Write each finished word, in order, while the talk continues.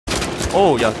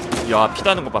어우 야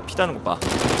피다는 것 봐. 피다는 것 봐.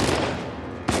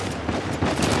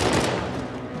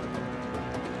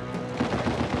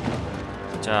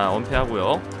 자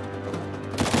엄폐하고요.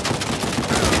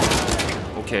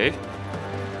 오케이.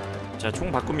 자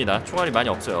총 바꿉니다. 총알이 많이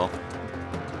없어요.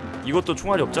 이것도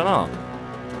총알이 없잖아.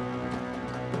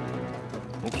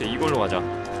 오케이 이걸로 가자.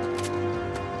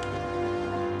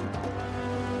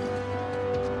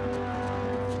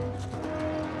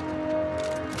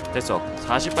 됐어.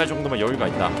 40발 정도면 여유가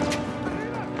있다.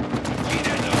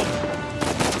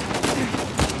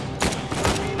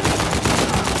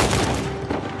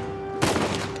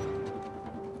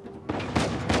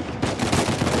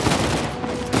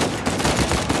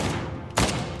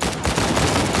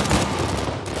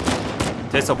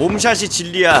 됐어. 몸샷이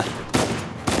진리야.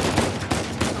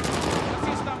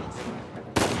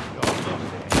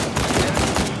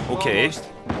 오케이.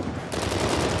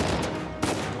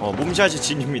 몸샷이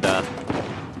진입니다.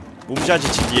 몸샷이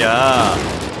진리야.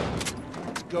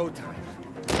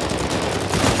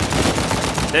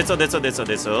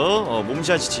 됐어.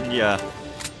 몸샷이 진리야.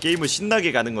 게임을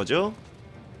신나게 가는 거죠?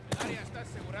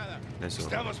 됐어.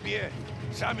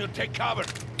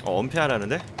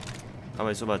 엄폐하라는데?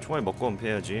 가만히 있어봐. 총알 먹고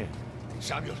엄폐해야지.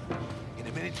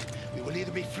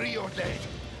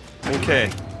 오케이.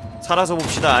 살아서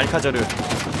봅시다 알카자르.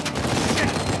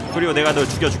 그리고 내가 널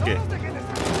죽여줄게.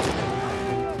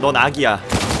 넌 악이야.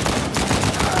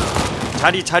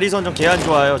 자리 선정 개 안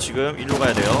좋아요 지금. 일로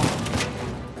가야 돼요.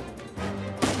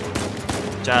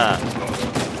 자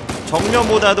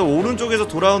정면보다도 오른쪽에서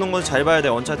돌아오는 건 잘 봐야 돼.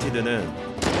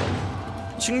 언차티드는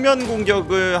측면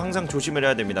공격을 항상 조심을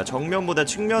해야 됩니다. 정면보다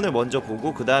측면을 먼저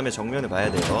보고 그 다음에 정면을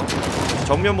봐야 돼요.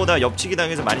 정면보다 옆치기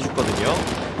당해서 많이 죽거든요.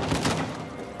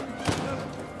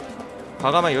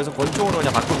 과감하게 여기서 권총으로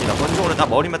그냥 바꿉니다. 권총으로 딱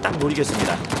머리만 딱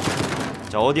노리겠습니다.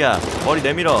 자 어디야? 머리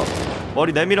내밀어.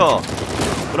 머리 내밀어.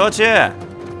 그렇지.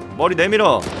 머리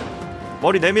내밀어.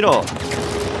 머리 내밀어.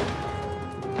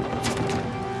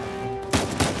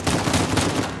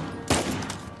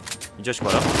 이 자식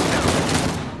봐라.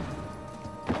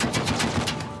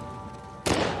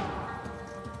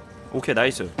 오케이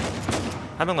나이스.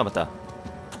 한 명 남았다.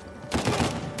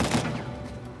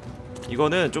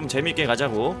 이거는 좀 재밌게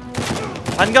가자고.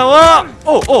 반가워!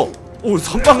 오!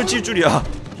 선빵을 칠 줄이야.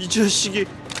 이 자식이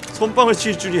선빵을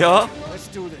칠 줄이야.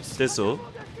 됐어.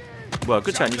 뭐야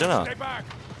끝이 아니잖아.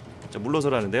 자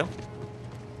물러서라는데요?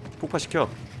 폭파시켜.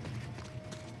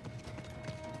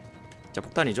 자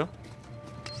폭탄이죠?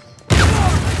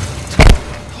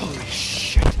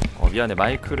 미안해.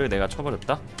 마이크를 내가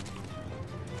쳐버렸다.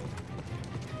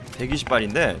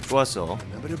 120발인데 좋았어.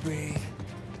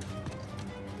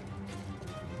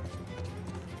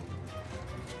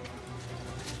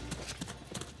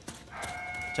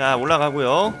 자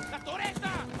올라가고요.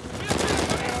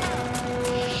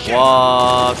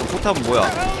 와 저 포탑은 뭐야?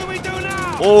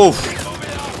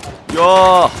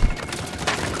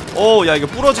 오우 야 이거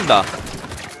부러진다.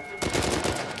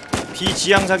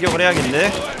 비지향 사격을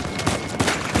해야겠네.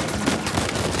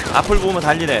 앞을 보면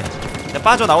달리네.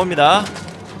 빠져나옵니다.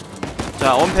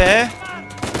 자 엄폐.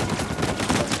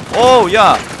 오우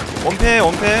야 엄폐.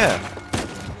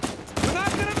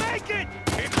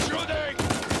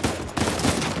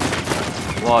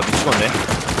 와 미치겠네.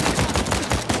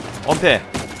 엄폐.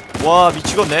 와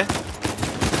미치겠네.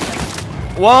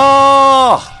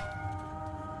 와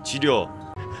지려.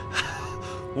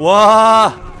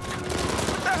 와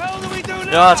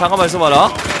야 잠깐만 있어봐라.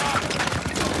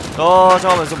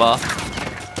 잠깐만 있어봐.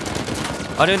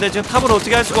 아니 근데 지금 탑을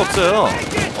어떻게 할 수가 없어요.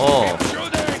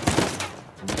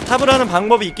 탑을 하는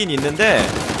방법이 있긴 있는데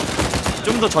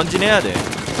좀 더 전진해야 돼.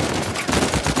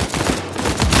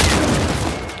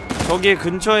 저기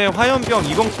근처에 화염병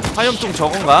이건 화염통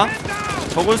저건가?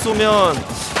 저걸 쏘면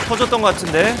터졌던 것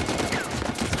같은데.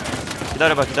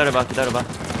 기다려봐.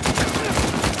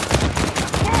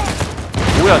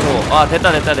 뭐야 저거. 아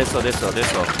됐다. 됐어.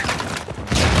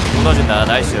 무너진다.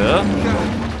 나이스.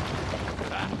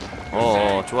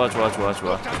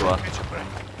 좋아.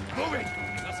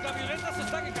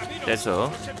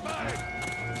 됐어.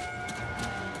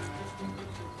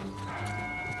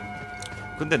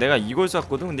 근데 내가 이걸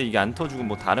쐈거든. 근데 이게 안 터지고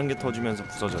뭐 다른 게 터지면서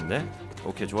부서졌네.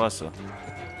 오케이 좋았어.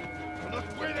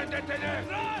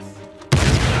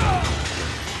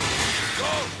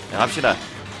 자, 갑시다.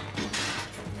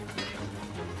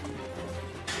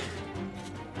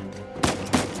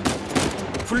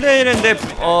 플레이는데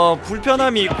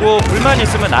불편함이 있고 불만이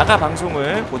있으면 나가.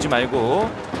 방송을 보지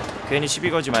말고 괜히 시비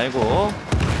걸지 말고.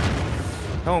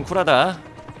 형은 쿨하다.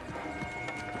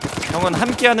 형은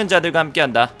함께하는 자들과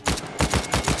함께한다.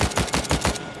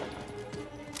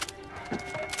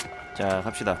 자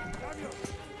갑시다.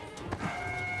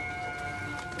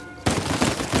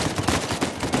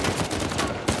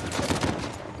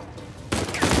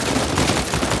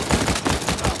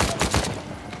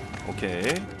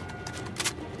 오케이.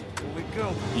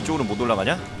 이쪽으로 못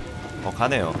올라가냐?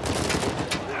 가네요.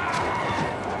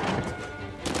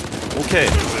 오케이.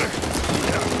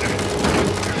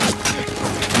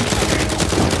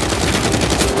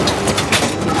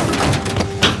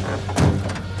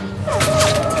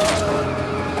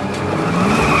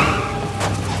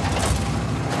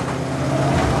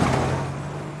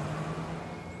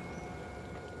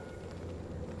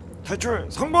 탈출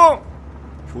성공!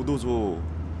 교도소.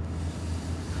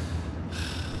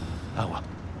 아와.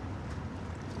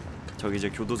 저기 이제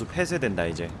교도소 폐쇄된다.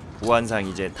 이제 보안상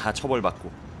이제 다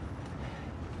처벌받고.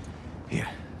 Here,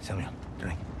 Samuel,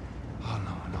 drink. Oh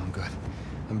no, I'm good.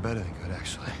 I'm better than good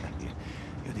actually.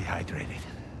 You're dehydrated.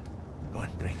 Go on,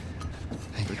 drink.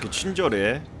 이렇게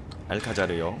친절해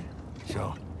알카자르 형.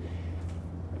 So,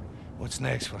 what's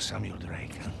next for Samuel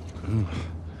Drake? Huh?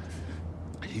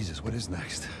 Jesus, what is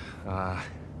next? I'm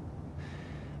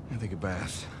gonna take a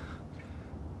bath.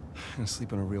 I'm gonna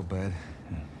sleep on a real bed.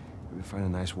 Maybe find a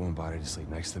nice warm body to sleep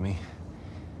next to me.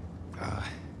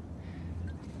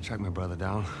 Track my brother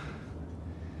down.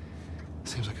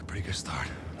 Seems like a pretty good start.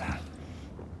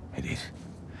 It is.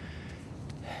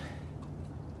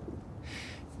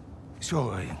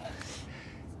 So,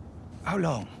 how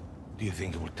long do you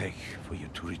think it will take for you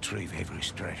to retrieve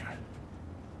Avery's treasure?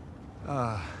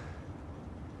 I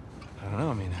don't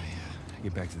know. I mean, I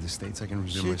get back to the States, I can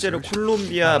resume my 실제로 search.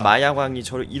 콜롬비아 마약왕이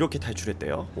저를 이렇게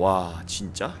탈출했대요. 와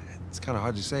진짜 It's kind of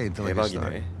hard to say until I get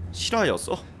started. 대박이네.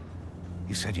 실화였어?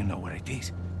 You said you know where it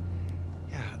is.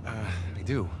 Yeah, I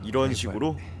do. 이런 Okay,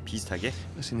 식으로 비슷하게.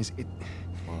 Listen,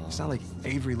 it's not like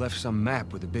Avery left some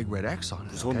map with a big red X on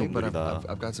it. 무서운 Okay, but 놈들이다.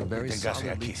 I've got some very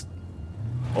solid leads.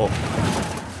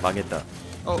 망했다.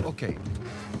 Oh, okay.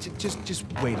 Just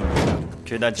wait a minute.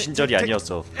 괜한 친절이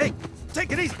아니었어. Hey, take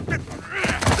it easy.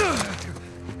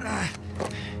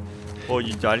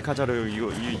 이제 알카자르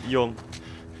이 형.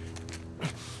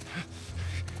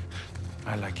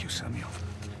 I like you, Samuel.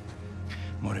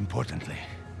 More importantly,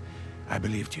 I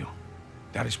believed you.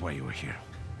 That is why you were here.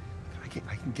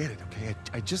 I can get it, okay?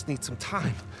 I just need some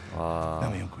time.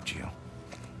 Dame un cuchillo.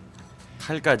 You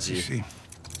칼까지. see,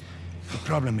 the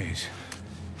problem is,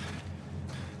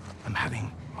 I'm having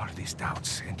all these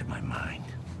doubts into my mind.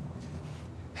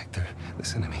 Hector,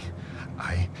 listen to me.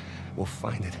 I will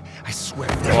find it. I swear.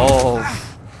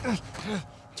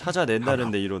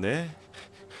 찾아낸다는데 이러네.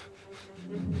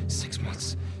 6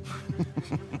 months.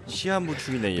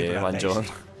 시한부충이네 얘 완전.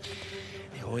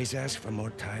 They always ask for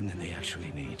more time than they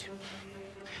actually need.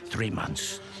 3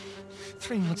 months.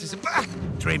 3 months is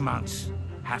 3 months.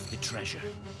 Half the treasure.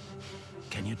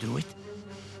 Can you do it?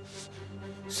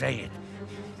 Say it.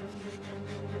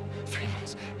 3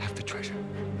 months. Half the treasure.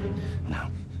 Now,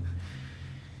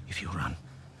 if you run,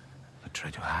 or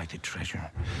try to hide the treasure,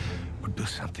 or do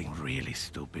something really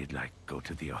stupid like go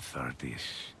to the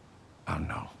authorities, I'll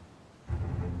know.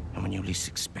 And when you least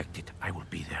expect it, I will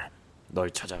be there.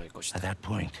 널 찾아갈 것이다. At that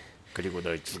point, 그리고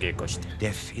널 죽일 것이다.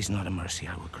 death is not a mercy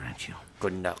I will grant you.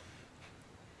 Good luck.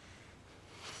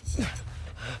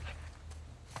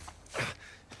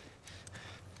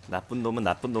 나쁜 놈은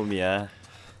나쁜 놈이야.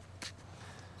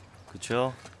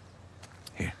 그쵸?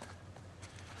 Here.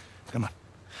 Come on.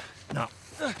 Now,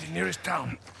 the nearest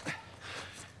town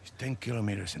is 10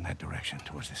 kilometers in that direction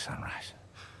towards the sunrise.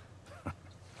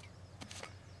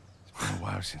 It's been a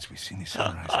while since we've seen the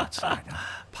sunrise outside. Huh?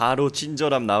 바로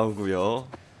친절함 나오고요.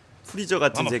 프리저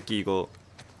같은 새끼 이거.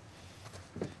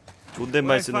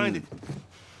 존댓말 쓰는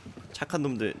착한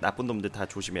놈들, 나쁜 놈들 다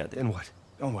조심해야 돼. Then what?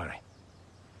 Don't worry.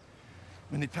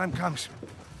 When the time comes,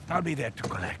 I'll be there to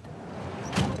collect.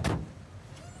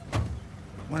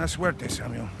 Buena suerte,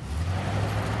 Samuel.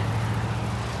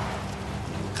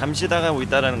 감시당하고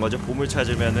있다라는 거죠. 보물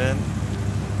찾으면은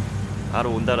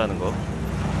바로 온다라는 거.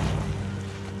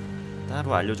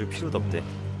 따로 알려줄 필요도 없대.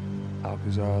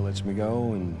 Alcazar lets me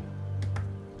go, and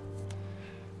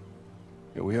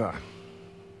here we are.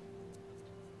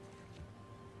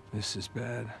 This is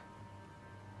bad.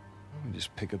 We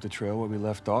just pick up the trail where we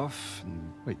left off,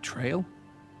 and Wait, trail?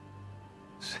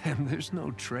 Sam, there's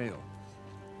no trail.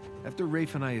 After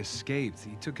Rafe and I escaped,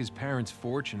 he took his parents'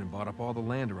 fortune and bought up all the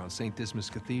land around St. Dismas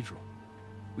Cathedral.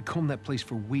 We combed that place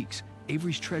for weeks.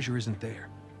 Avery's treasure isn't there.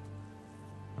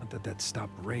 Not that that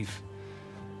stopped Rafe.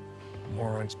 The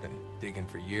moron's been digging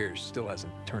for years, still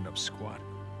hasn't turned up squat.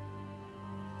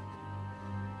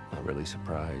 not really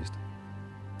surprised.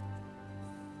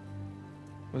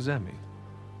 What does that mean?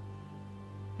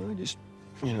 I just,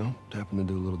 happened to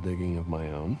do a little digging of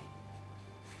my own.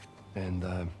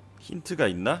 And, 힌트가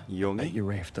있나? 이 bet 형이? your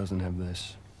Rafe doesn't have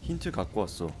this. 힌트 갖고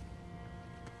왔어.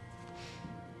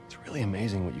 It's really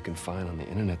amazing what you can find on the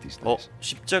internet these 어, days.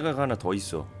 십자가가 하나 더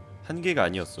있어. 한 개가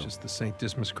아니었어. Just the St.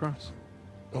 Dismas cross.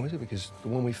 Oh, is it? Because the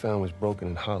one we found was broken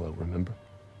and hollow, remember?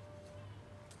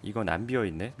 이건 안 비어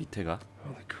있네. 밑에가.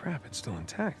 Holy crap, it's still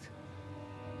intact.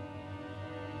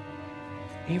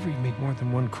 Avery made more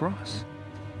than one cross.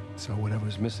 So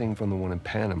whatever's missing from the one in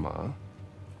Panama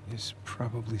Is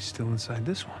probably still inside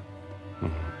this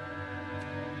one.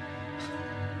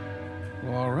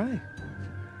 Well, all right.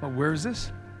 Well, where is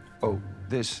this? Oh,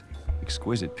 this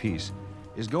exquisite piece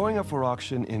is going up for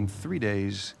auction in 3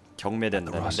 days at the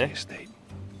Rossi 경매된다는데. estate.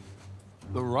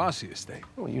 The Rossi estate.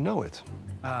 Oh, you know it.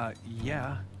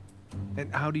 Yeah.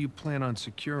 And how do you plan on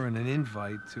securing an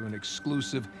invite to an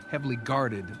exclusive, heavily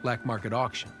guarded black market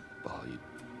auction? Well, you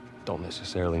don't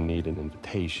necessarily need an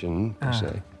invitation, per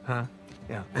se. Huh?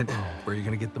 Yeah. And where are you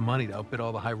gonna get the money to outbid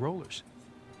all the high rollers?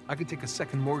 I could take a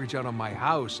second mortgage out on my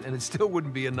house, and it still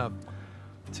wouldn't be enough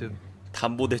to.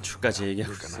 담보대출까지 We're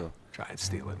얘기하고 gonna 있어. try and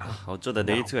steal it. 어쩌다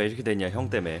네이트가 이렇게 됐냐, 형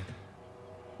때문에.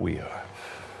 We are.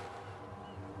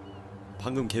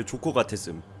 방금 걔 조커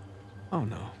같았음. Oh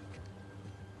no.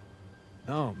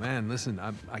 No, man. Listen,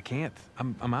 I can't.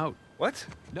 I'm out. What?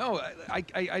 No,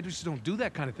 I just don't do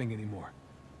that kind of thing anymore.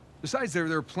 Besides, there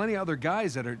are plenty of other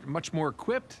guys that are much more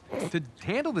equipped to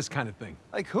handle this kind of thing.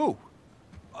 Like who?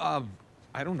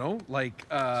 I don't know, like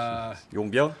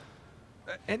용병?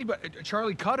 anybody.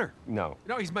 Charlie Cutter. No.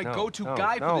 No, he's my No, go-to no,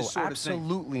 guy for no, this sort of thing.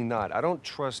 absolutely not. I don't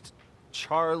trust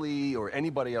Charlie or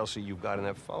anybody else that you've got on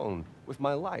that phone with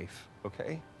my life,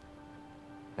 okay?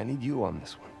 I need you on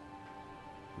this one.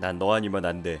 난 너 아니면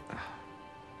안 돼.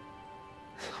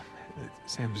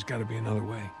 Sam, there's got to be another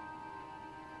way.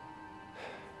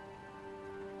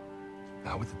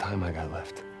 Not with the time I got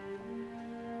left.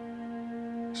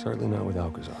 Certainly not with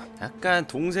Alcazar. 약간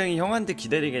동생이 형한테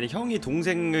기대는 게 아니라 형이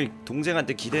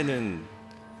동생한테 기대는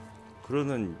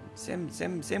그러는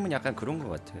쌤은 약간 그런 것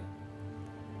같아.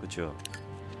 그렇죠?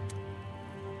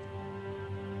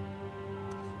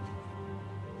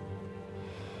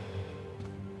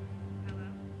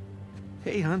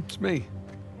 Hey, hon, it's me.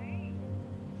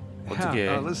 어떻게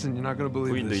Yeah, listen, you're not gonna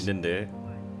believe 부인도 this. 있는데.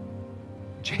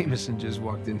 Jameson just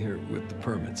walked in here with the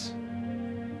permits.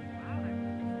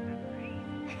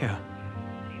 Yeah.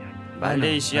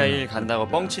 말레이시아에 간다고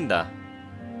뻥친다.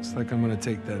 It's like I'm gonna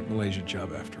take that Malaysia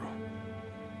job after all.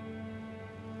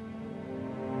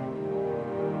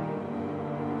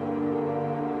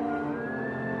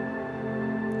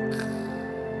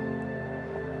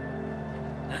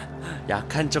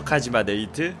 약한 척하지마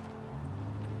네이트.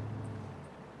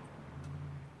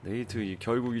 네이트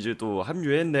결국 이제 또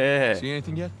합류했네. See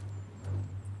anything yet?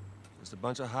 Just a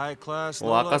bunch of high class.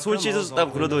 아까 손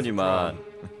씻었다고 그러더니만.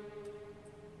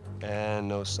 And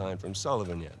no sign from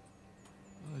Sullivan yet.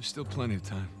 Well, there's still plenty of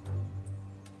time.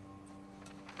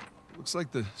 Looks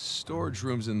like the storage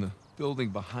room's in the building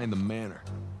behind the manor.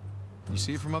 You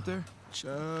see it from up there?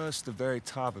 Just the very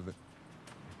top of it.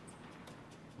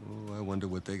 Oh, I wonder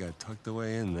what they got tucked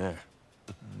away in there.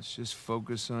 Let's just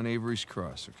focus on Avery's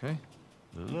cross, okay?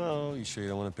 No, you sure you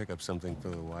don't want to pick up something for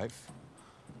the wife?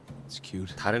 It's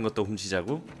cute. 다른 것도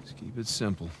훔치자고? Let's keep it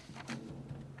simple.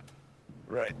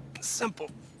 Right. Simple.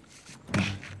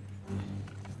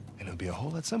 And it'd be a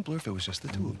whole lot simpler if it was just the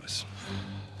two of us.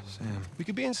 Sam, We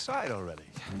could be inside already.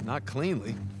 not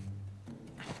cleanly.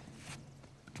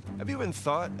 Have you even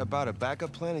thought about a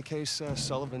backup plan in case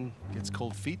Sullivan gets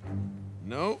cold feet?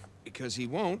 No, because he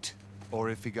won't. Or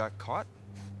if he got caught?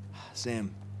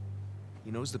 Sam,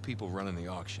 he knows the people running the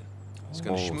auction. He's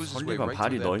gonna Oh, schmooze his way 설리가 right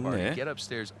발이 through that 넓네. party, get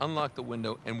upstairs, unlock the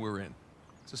window, and we're in.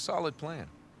 It's a solid plan.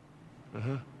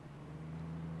 Uh-huh.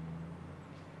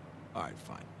 All right,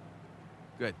 fine.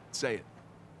 Good, say it.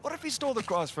 What if he stole the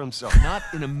cross for himself? Not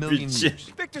in a million 미친.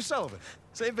 years. Victor Sullivan.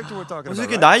 Same Victor we're talking about,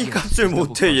 어떻게 right? 나이 값을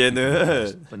못해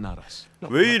얘는. But not us.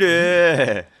 왜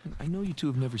이래? I know you two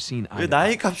have never seen 왜 eye to 나이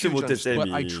eye, 값을 못해 but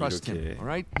쌤이 I trust him. 이렇게. All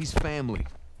right, he's family.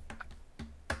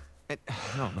 And,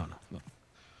 no.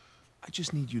 I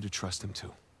just need you to trust him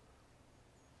too.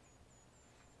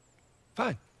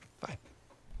 Fine.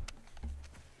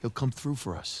 He'll come through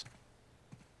for us.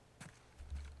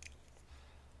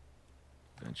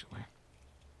 Eventually.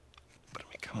 But I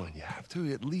mean, come on, you have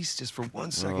to at least just for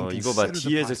 1 second 이거 봐 consider the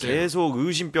뒤에서 possibility. 계속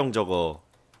의심병 저거.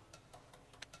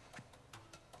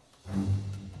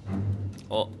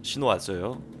 신호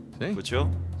왔어요. See?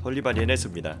 그렇죠? 설리반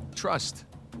해냈습니다. Trust.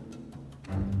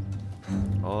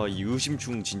 이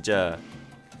의심충 진짜.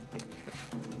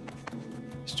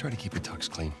 Just try to keep your tux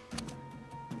clean.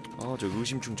 저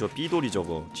의심충 저 삐돌이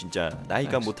저거 진짜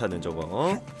나이값 못하는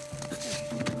저거.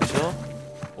 그쵸?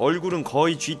 얼굴은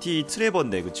거의 GT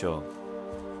트레버인데 그쵸?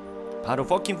 바로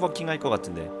퍼킹 할 것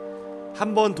같은데.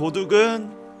 한 번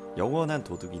도둑은 영원한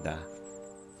도둑이다.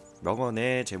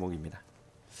 명언의 제목입니다.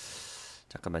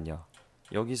 잠깐만요.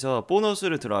 여기서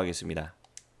보너스를 들어가겠습니다.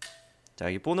 자,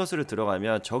 이 보너스를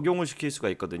들어가면 적용을 시킬 수가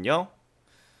있거든요.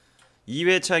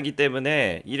 2회차이기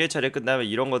때문에 1회차를 끝나면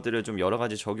이런 것들을 좀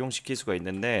여러가지 적용시킬 수가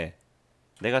있는데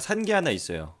내가 산 게 하나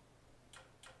있어요.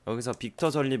 여기서 빅터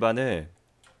설리반을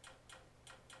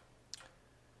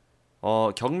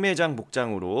경매장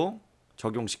복장으로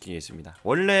적용시키겠습니다.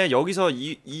 원래 여기서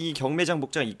이 경매장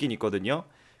복장 있긴 있거든요.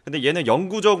 근데 얘는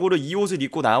영구적으로 이 옷을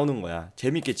입고 나오는 거야.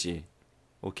 재밌겠지?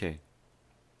 오케이.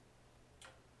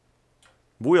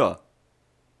 뭐야?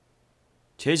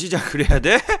 재시작을 해야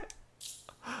돼?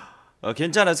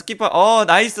 괜찮아. 스킵하.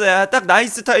 나이스야. 딱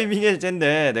나이스 타이밍에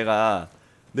됐네. 내가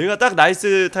딱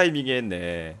나이스 타이밍에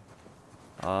했네.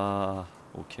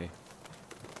 오케이.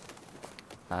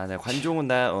 네, 관종은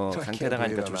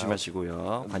강퇴당하니까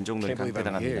조심하시고요. 관종은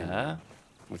강퇴당합니다.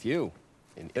 With you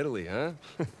in Italy, huh?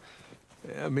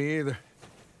 Yeah, me either.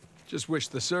 Just wish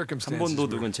the circumstances 한번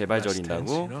도둑은 제발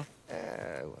저린다고? Well,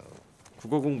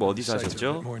 국어 공부 어디서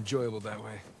하셨죠? More enjoyable that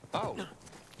way. oh,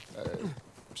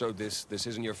 so this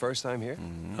isn't your first time here?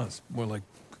 It's more like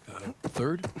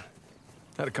third.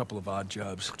 Had a couple of odd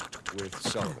jobs. With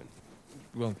Sullivan.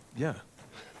 Well, yeah.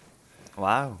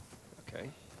 와우.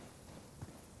 Okay.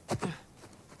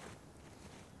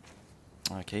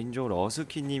 개인적으로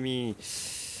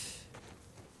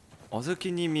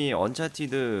어스키님이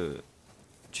언차티드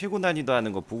최고난이도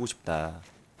하는 거 보고 싶다.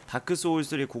 다크 소울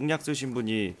 3 공략 쓰신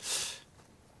분이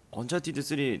언차티드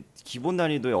 3 기본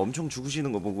난이도에 엄청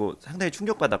죽으시는 거 보고 상당히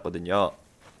충격받았거든요.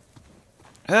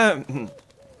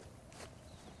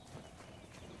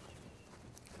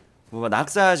 뭐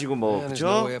낙사하시고 뭐 There's 그쵸?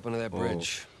 no way up under that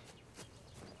bridge.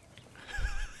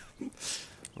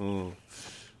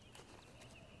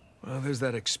 Well, there's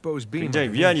that exposed beam. 굉장히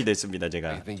위안이 됐습니다,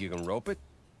 제가. You think you can rope it?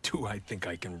 Do I think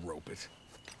I can rope it?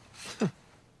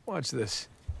 Watch this.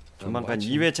 조만간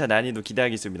 2회차 난이도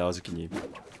기대하겠습니다, 어스키님.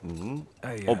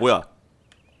 I, 뭐야?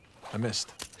 I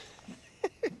missed.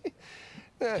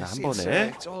 자, 한 See,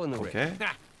 번에. it's all in the ring. 오케이.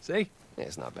 See? Yeah,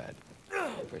 it's not bad.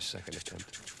 For a second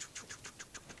attempt.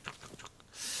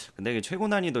 근데 이게 최고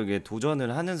난이도 이게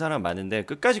도전을 하는 사람 많은데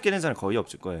끝까지 깨는 사람 거의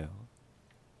없을 거예요.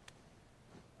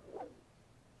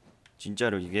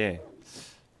 진짜로 이게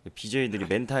BJ들이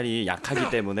멘탈이 약하기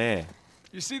때문에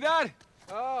You see that?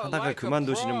 하다가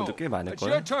그만두시는 분들 꽤 많을 It's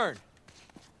your 거예요. turn.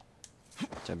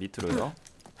 자, 밑으로요.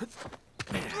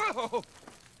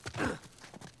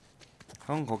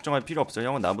 형 걱정할 필요 없어.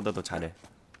 형은 나보다 더 잘해.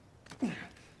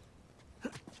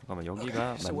 잠깐만,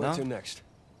 여기가 So where to 맞나? next?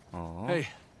 Hey,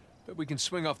 bet we can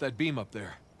swing off that beam up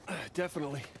there.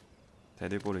 Definitely.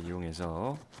 데드볼을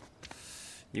이용해서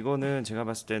이거는 제가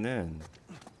봤을 때는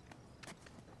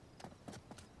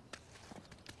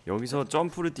여기서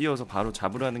점프를 띄어서 바로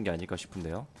잡으라는 게 아닐까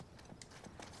싶은데요.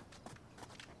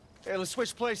 Hey, let's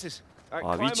switch places.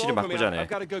 위치를 바꾸자네. I've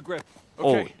got a good grip.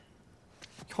 Okay.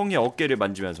 형의 어깨를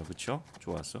만지면서. 그쵸?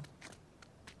 좋았어.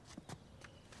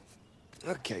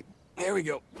 Okay, here we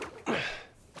go.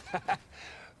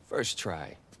 First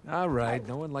try. All right.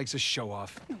 No one likes a show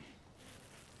off.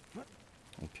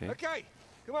 오케이. Okay,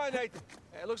 come on, Nathan.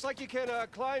 It looks like you can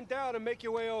climb down and make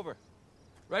your way over.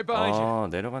 Right behind you.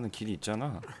 내려가는 길이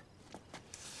있잖아.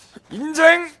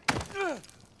 인생!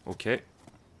 오케이.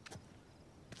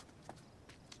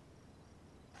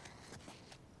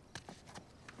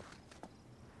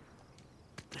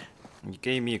 이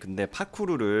게임이 근데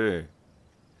파쿠르를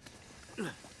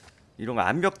이런 거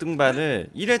암벽 등반을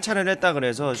 1회차를 했다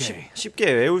그래서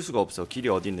쉽게 외울 수가 없어. 길이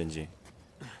어디 있는지.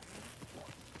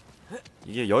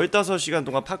 이게 15시간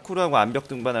동안 파쿠르하고 암벽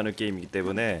등반하는 게임이기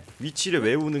때문에 위치를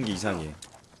외우는 게 이상해.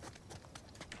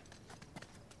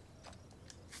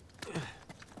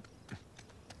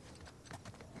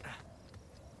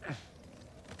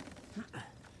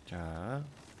 자,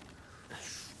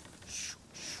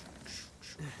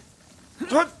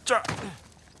 자,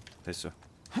 됐어.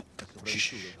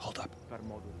 Shh, hold up.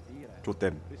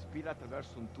 좋댐. Respira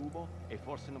attraverso un tubo e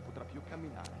forse non potrà più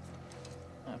camminare.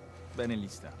 Bene lì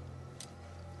sta.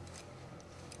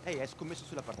 Ehi, hai scommesso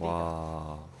sulla partita?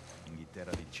 와,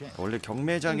 Inghilterra vince. 원래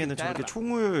경매장에는 저렇게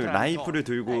총을 라이프를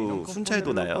들고 순찰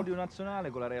도나요? nazionale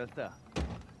con la realtà.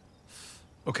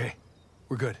 Okay,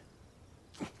 we're good.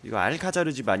 이거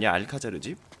알카자르 집 아니야? 알카자르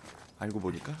집? 알고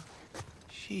보니까.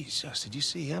 Jesus, did you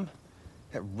see him?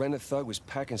 That Renner thug was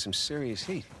packing some serious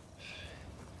heat.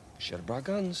 Should have brought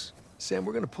guns. Sam,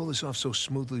 we're gonna pull this off so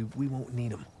smoothly we won't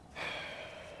need them.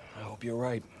 I hope you're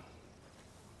right.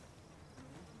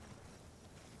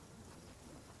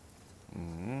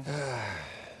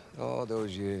 All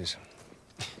those years.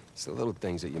 It's the little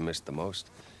things that you miss the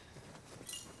most.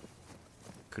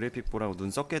 그래픽 보라고 눈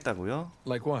썩겠다고요?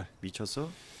 Like what? 미쳤어?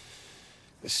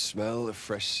 The smell of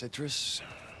fresh citrus.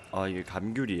 아 이게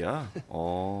감귤이야?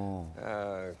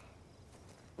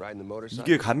 Riding the motorcycle.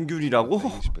 이게 감귤이라고?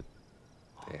 But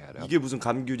they add up. 이게 무슨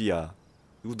감귤이야?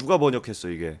 이거 누가 번역했어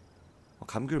이게?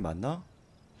 감귤 맞나?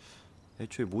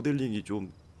 애초에 모델링이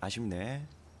좀 아쉽네.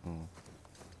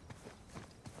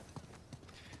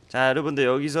 자 여러분들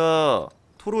여기서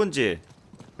토론질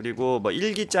그리고 뭐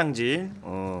일기장질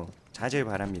자제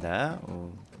바랍니다.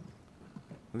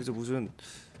 여기서 무슨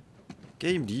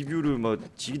게임 리뷰를 뭐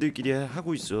지들끼리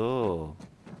하고 있어.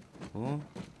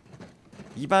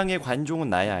 이 방의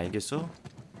관종은 나야 알겠어?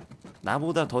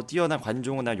 나보다 더 뛰어난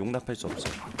관종은 나 용납할 수 없어.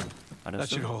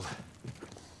 알았어?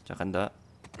 자 간다.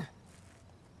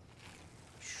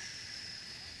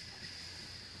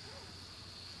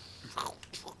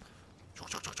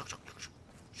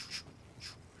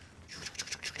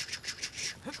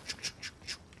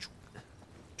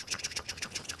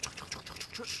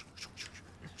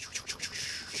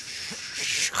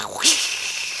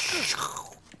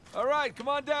 All right, come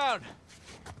on down.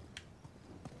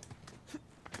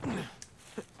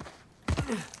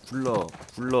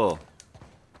 굴러.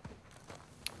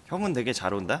 형은 되게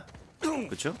잘 온다?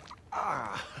 그쵸?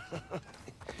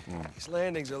 These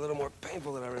landings are a little more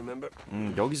painful than I remember.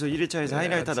 여기서 1회차에서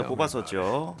하이라이트 하다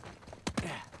뽑았었죠.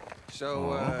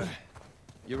 So,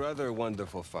 your other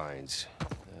wonderful finds,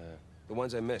 the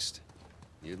ones I missed,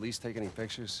 you at least take any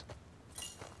pictures?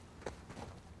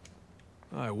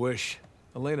 I wish.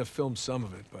 Elena filmed some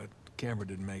of it, but the camera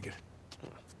didn't make it.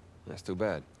 That's too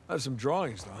bad. I have some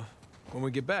drawings, though. When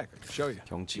we get back, I can show you.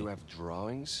 경치. You have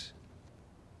drawings?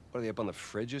 What, are they up on the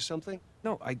fridge or something?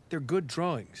 No, they're good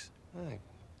drawings. I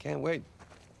can't wait.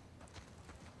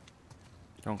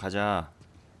 형 가자.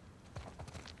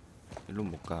 일로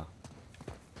못 가.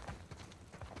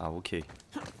 아 오케이.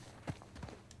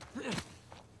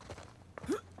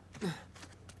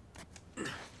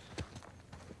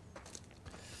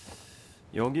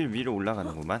 여길 위로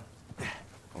올라가는구만.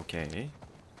 오케이.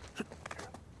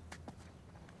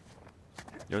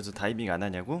 여기서 다이빙 안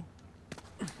하냐고?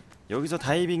 여기서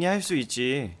다이빙이 할 수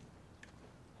있지.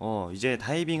 이제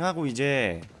다이빙 하고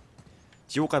이제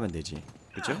지옥 가면 되지.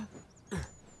 그쵸?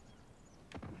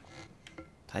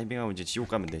 다이빙하고 이제 지옥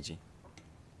가면 되지.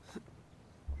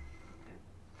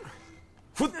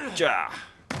 훗자!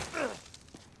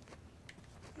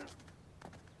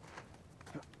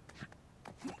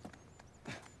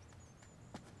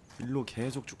 일로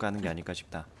계속 쭉 가는 게 아닐까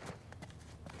싶다.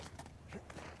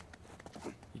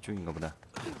 이쪽인가 보다.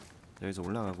 여기서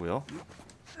올라가고요.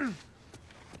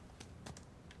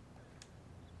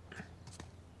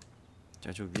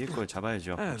 자, 저 위에 걸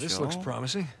잡아야죠. This looks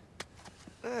promising.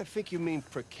 I think you mean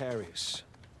precarious.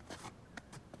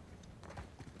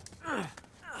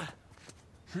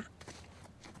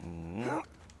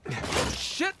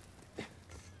 Shit!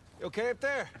 You okay up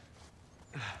there?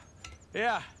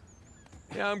 Yeah,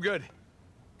 I'm good.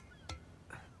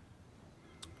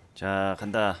 자,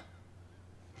 간다.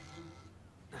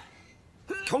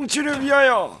 경치를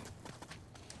위하여.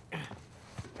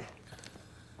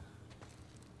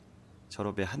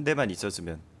 저런 배 한 대만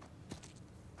있었으면.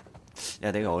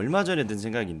 야, 내가 얼마 전에 든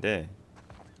생각인데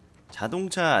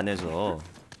자동차 안에서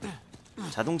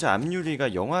자동차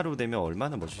앞유리가 영화로 되면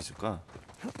얼마나 멋있을까?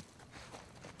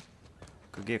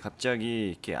 그게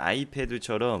갑자기 이렇게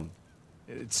아이패드처럼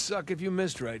It'd suck if you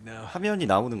missed right now. 화면이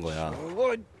나오는 거야.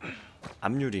 Would.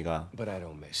 앞유리가 But I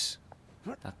don't miss.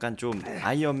 약간 좀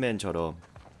아이언맨처럼.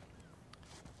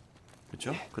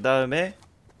 그렇죠? 그 다음에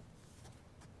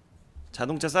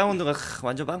자동차 사운드가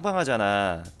완전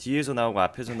빵빵하잖아. 뒤에서 나오고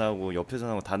앞에서 나오고 옆에서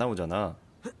나오고 다 나오잖아.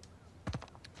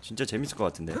 진짜 재밌을 것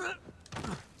같은데.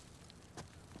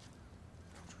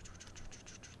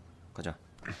 가자.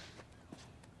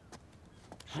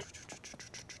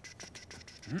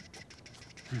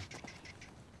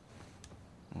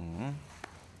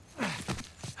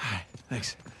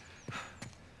 Thanks.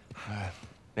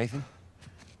 Nathan?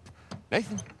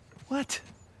 Nathan? What?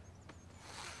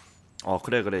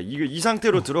 그래. 이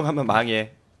상태로 들어가면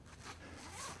망해.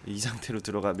 이 상태로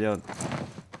들어가면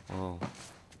이거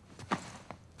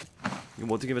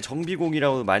뭐 어떻게 보면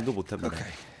정비공이라고 말도 못합니다.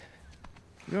 Okay.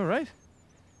 You all right?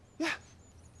 Yeah.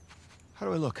 How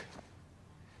do I look?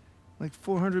 Like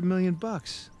 $400 million.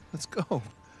 Let's go.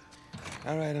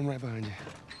 All right, I'm right behind you.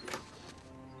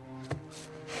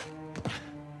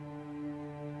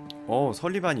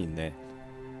 설리반이 있네.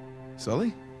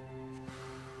 Sully?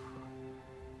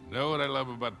 Know what I love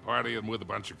about partying with a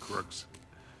bunch of crooks?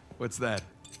 What's that?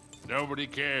 Nobody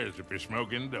cares if you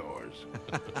smoke indoors.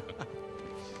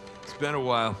 been a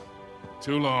while.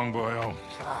 Too long, boyo.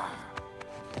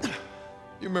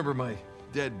 You remember my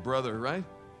dead brother, right?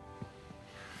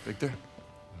 Victor?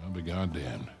 I'll be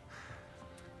goddamned.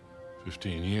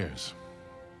 15 years.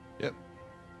 Yep.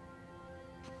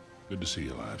 Good to see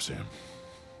you alive, Sam.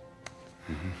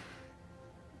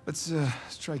 Let's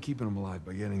try keeping him alive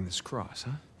by getting this cross,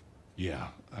 huh? Yeah,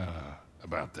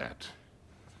 about that.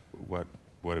 What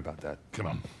about that? Come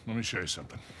on, let me show you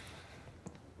something.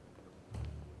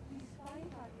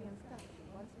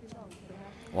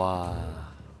 와,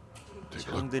 Take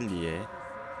a look. 샹들리에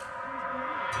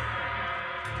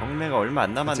경매가 얼마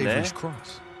안 That's 남았네. Avery's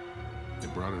cross. They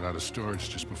brought it out of storage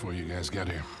just before you guys got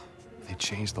here. They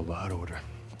changed the lot order.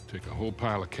 Take a whole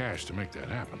pile of cash to make that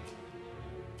happen.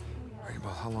 Right,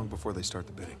 well, how long before they start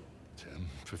the bidding? 10,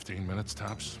 15 minutes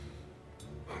tops.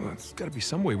 Well, there's got to be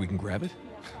some way we can grab it.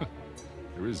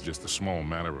 There is just a small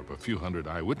matter of a few hundred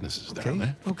eyewitnesses down Okay,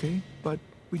 there. okay, but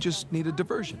we just need a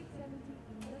diversion.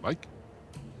 Like?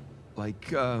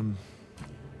 Like I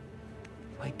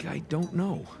don't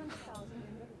know.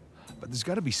 But there's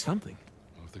got to be something.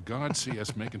 Well, if the guards see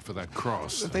us making for that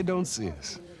cross, If they don't see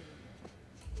us.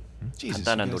 Jesus, you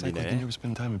간단한 guys act like 논리네. you never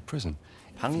spend time in prison.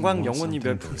 방광 영혼이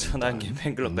별풍선한 게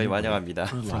팬클럽까지 환영합니다.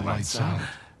 for lights out.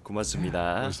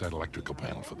 고맙습니다. Where's that electrical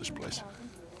panel for this place?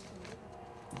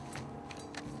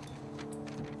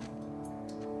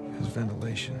 There's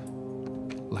ventilation.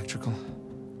 Electrical.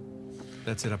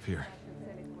 That's it up here.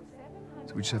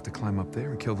 So we just have to climb up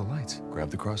there and kill the lights. Grab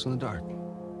the cross in the dark.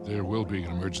 There will be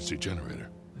an emergency generator.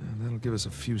 And that'll give us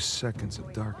a few seconds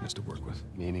of darkness to work with.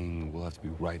 Meaning we'll have to be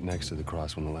right next to the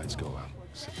cross when the lights go out.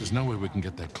 Except there's no way we can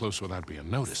get that close without being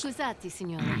noticed. Scusate,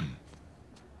 signora.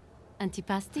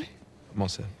 Antipasti? I'm all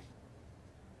set.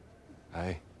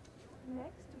 Hi.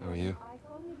 How are you?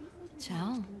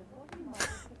 Ciao.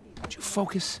 Would you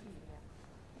focus?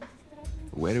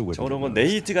 Waiter would. 저런 건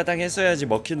네이트가 딱 했어야지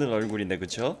먹히는 얼굴인데,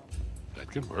 그쵸?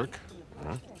 That could work.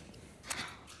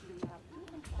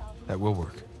 That will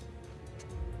work.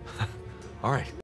 All right.